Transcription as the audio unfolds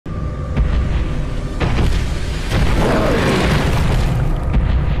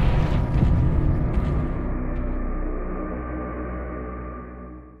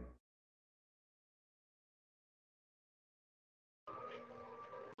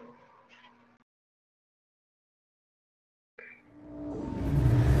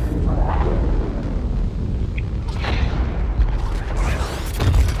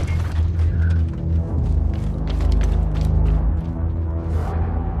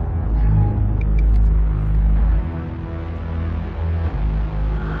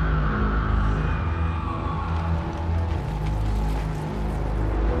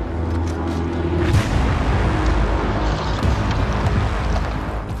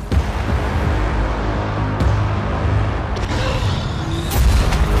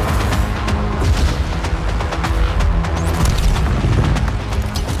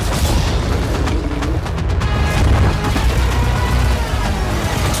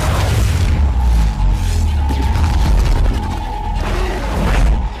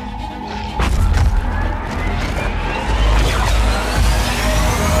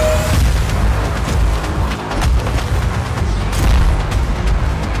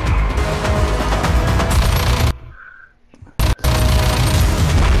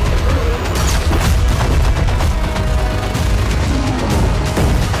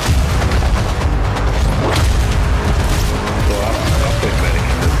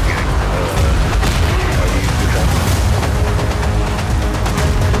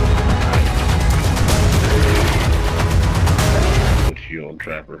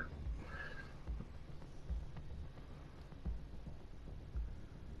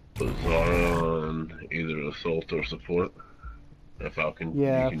So on either assault or support. A Falcon.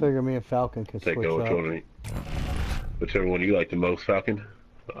 Yeah, You I can figure me and Falcon could take switch over up. whichever one you like the most, Falcon.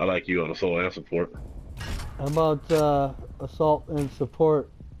 I like you on assault and support. How about assault and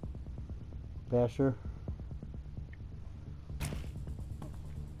support, Basher?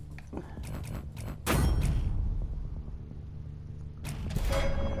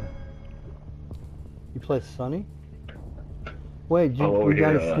 You play Sunny? Wait, we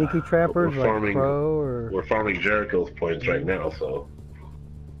got any sneaky trappers like Pro or? We're farming Jericho's points right now, so.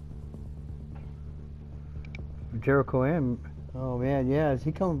 Jericho M. Oh man, yeah, is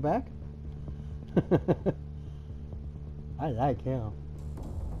he coming back? I like him.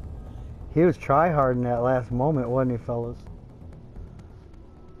 He was try-hard in that last moment, wasn't he, fellas?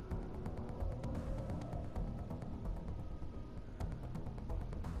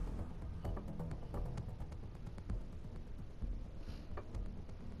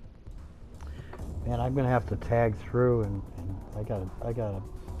 Man, I'm gonna have to tag through, and I gotta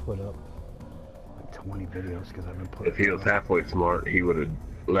put up like 20 videos because I've been putting. If he was halfway smart, he would have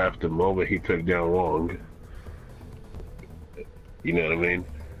left the moment he took down Long. You know what I mean?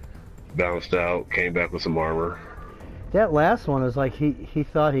 Bounced out, came back with some armor. That last one is like he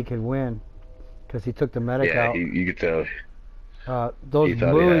thought he could win because he took the medic out. Yeah, you could tell. Those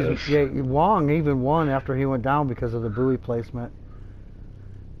buoys, yeah, Wong even won after he went down because of the buoy placement.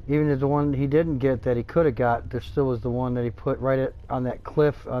 Even if the one he didn't get that he could have got, there still was the one that he put right on that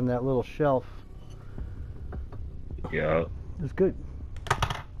cliff, on that little shelf. Yeah. It was good.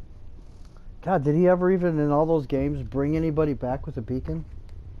 God, did he ever even in all those games bring anybody back with a beacon?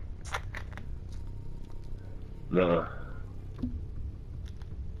 No.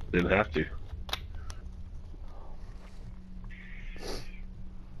 Didn't have to.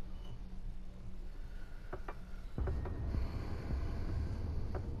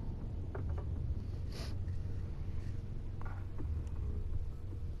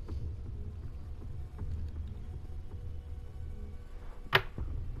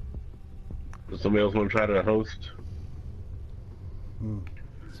 Does somebody else want to try to host?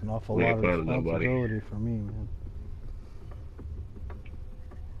 It's an awful lot of responsibility for me, man.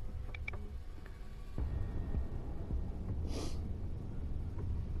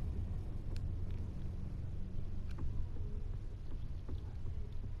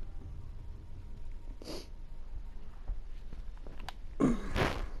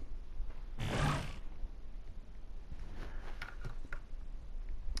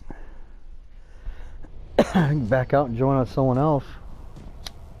 Back out and join on someone else.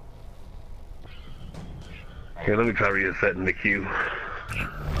 Here, let me try resetting the queue.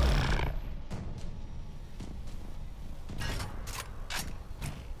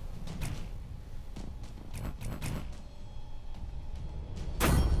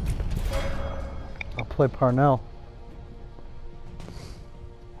 I'll play Parnell.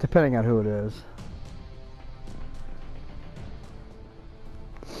 Depending on who it is.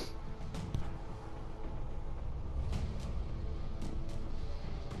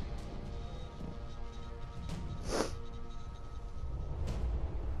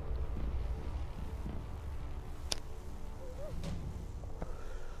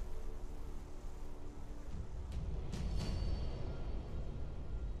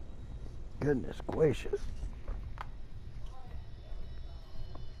 Goodness gracious.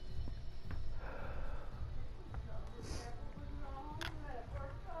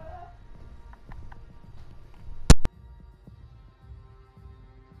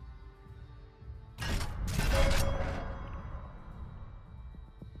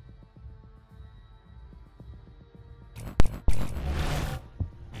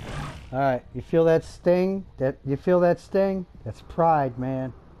 All right, you feel that sting? You feel that sting? That's pride,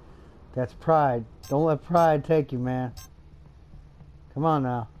 man. That's pride. Don't let pride take you, man. Come on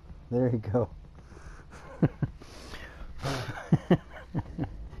now. There you go.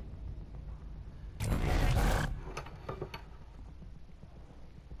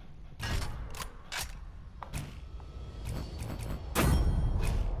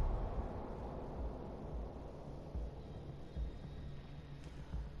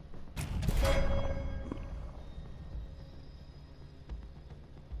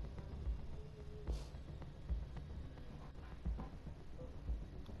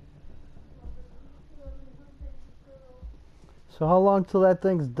 So how long till that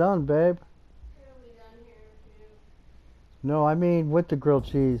thing's done, babe? It'll be done here too. No, I mean with the grilled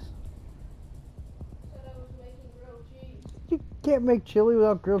cheese. Said I was making grilled cheese. You can't make chili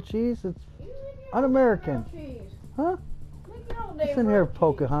without grilled cheese. It's You make your un-American. own grilled cheese. Huh? Make your own damn Listen here, grilled cheese.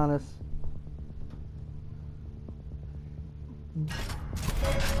 Pocahontas.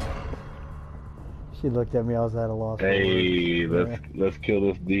 She looked at me. I was at a loss. Hey, let's kill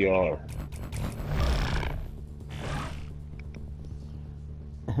this DR.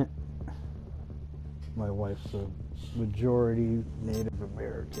 My wife's a majority Native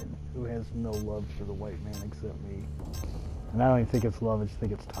American who has no love for the white man except me. And I don't even think it's love, I just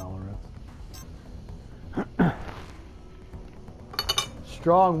think it's tolerance.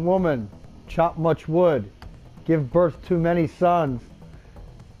 Strong woman, chop much wood, give birth to many sons.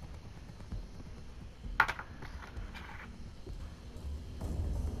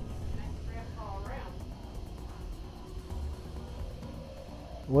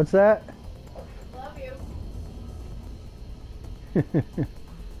 What's that? Love you.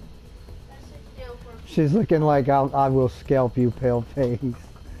 She's looking like I will scalp you, pale face,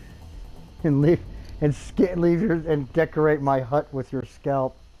 and leave your and decorate my hut with your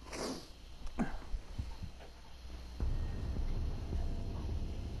scalp.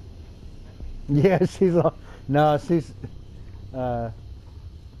 Yeah, she's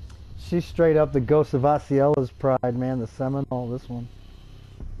straight up the Ghost of Osceola's Pride, man. The Seminole, this one.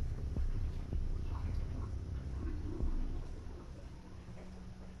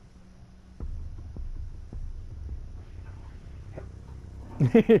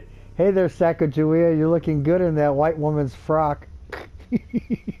 Hey there, Sacagawea. You're looking good in that white woman's frock.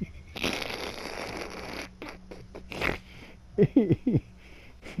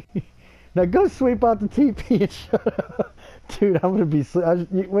 Now go sweep out the TP and shut up. Dude, I'm going to be...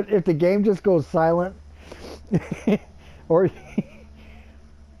 if the game just goes silent... or...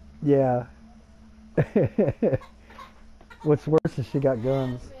 yeah. What's worse is she got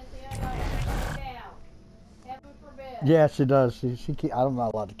guns. Yeah, she does. She I'm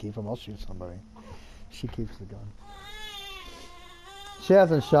not allowed to keep them. I'll shoot somebody. She keeps the gun. She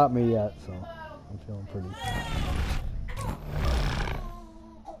hasn't shot me yet, so I'm feeling pretty.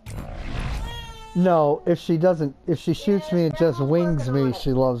 No, if she shoots me and just wings me,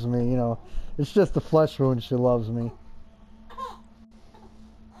 she loves me, you know. It's just the flesh wound, she loves me.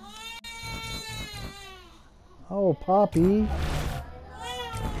 Oh, Poppy.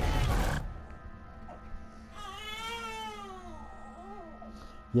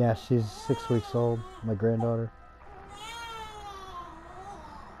 Yeah, she's 6 weeks old, my granddaughter.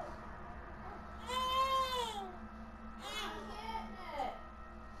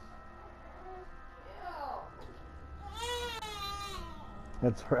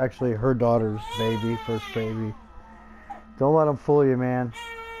 That's actually her daughter's baby, first baby. Don't let them fool you, man.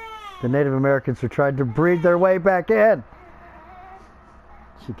 The Native Americans who tried to breed their way back in.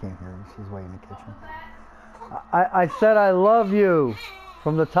 She can't hear me. She's way in the kitchen. I said I love you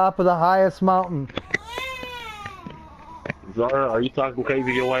from the top of the highest mountain. Zara, are you talking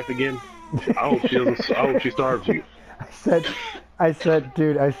crazy to your wife again? I hope she starves you. I said,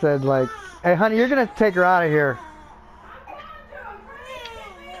 dude, like, hey, honey, you're gonna take her out of here.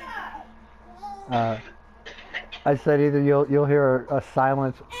 I said either you'll hear a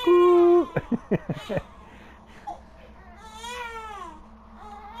silence.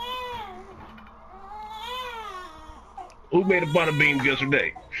 Who made a butter beans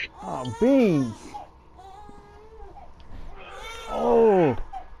yesterday? Oh, beans. Oh.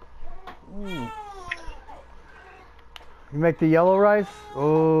 Mm. You make the yellow rice?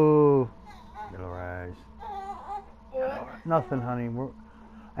 Oh. Yellow rice. Nothing, honey.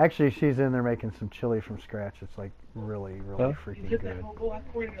 Actually, she's in there making some chili from scratch. It's like really freaking good.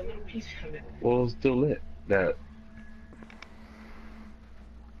 Well, it's still lit. That.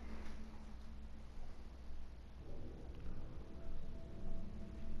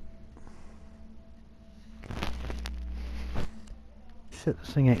 Shit,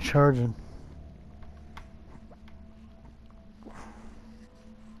 this thing ain't charging.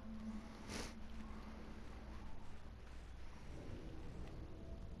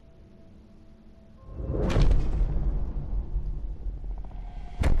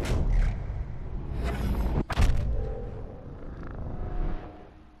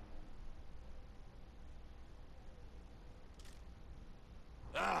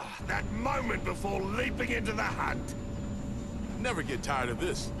 That moment before leaping into the hunt. Never get tired of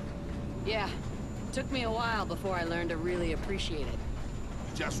this. Yeah. Took me a while before I learned to really appreciate it.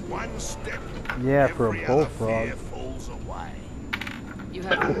 Just one step. Yeah, for a bullfrog. Falls away. You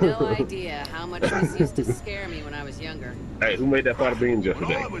have no idea how much this used to scare me when I was younger. Hey, who made that pot of beans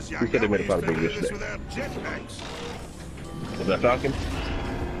yesterday? Who said they made a pot of beans yesterday? Was that Falcon?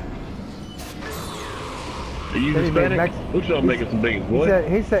 Are you Hispanic? Who's y'all making some beans, boy?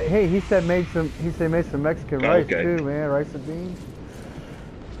 He said made some Mexican rice too, man. Rice and beans.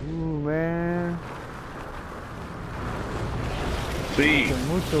 Ooh, man. See.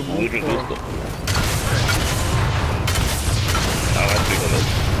 Mucho gusto. Oh, I'm thinking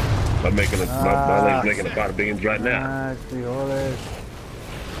of. I'm making a, my leg's making a pot of beans right now. Frijoles.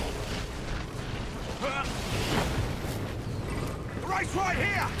 Right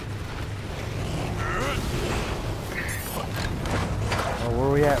here. Oh, where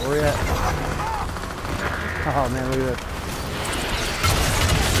we at? Where we at? Oh man, look at that.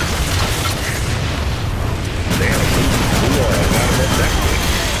 Damn,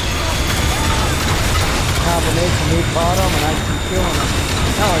 Combination, he caught him and I keep killing him.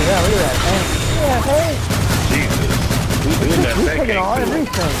 Oh yeah, look at that. Hey. Yeah, hey. Jesus. Who's doing that? He's That taking all can't do it.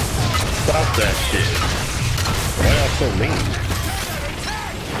 everything. Stop that shit. Why y'all so mean?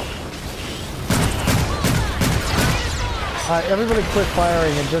 Alright, everybody quit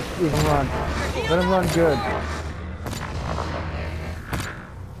firing and just even run. Let him run good.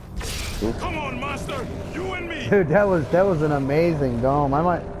 Come on, monster. You and me. Dude, that was an amazing dome. I'm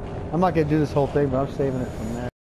not gonna do this whole thing, but I'm saving it from there.